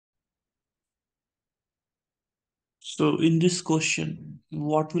So in this question,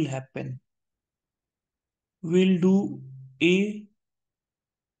 what will happen? We'll do A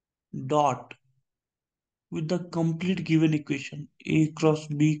dot with the complete given equation A cross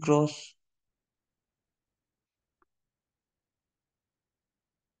B cross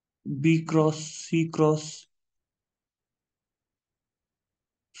B cross C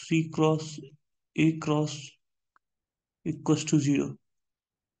cross A cross equals to 0.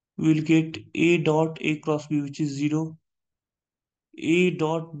 We'll get A dot A cross B, which is 0, A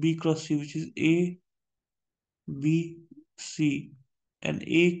dot B cross C, which is A B C, and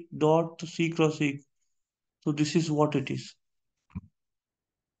A dot C cross A. So this is what it is.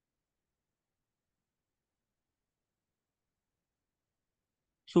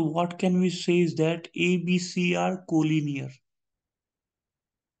 So what can we say is that A, B, C are collinear.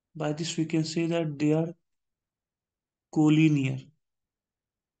 By this we can say that they are collinear.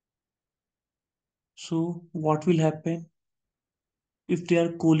 So what will happen if they are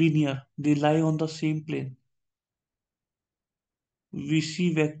collinear? They lie on the same plane.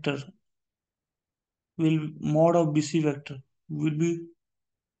 VC vector will mod of BC vector will be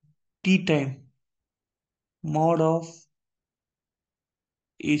T time mod of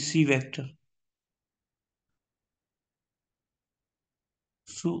AC vector.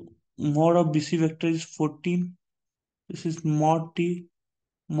 So mod of BC vector is 14. This is mod T.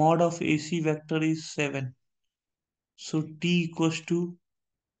 Mod of AC vector is 7. So T equals to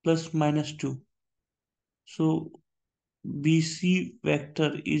plus minus 2. So BC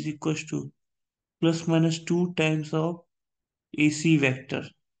vector is equals to plus minus 2 times of AC vector.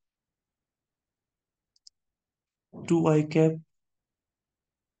 2 I cap,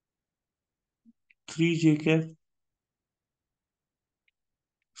 3 J cap,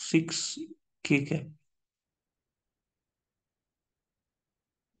 6 K cap.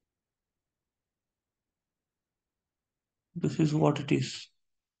 This is what it is.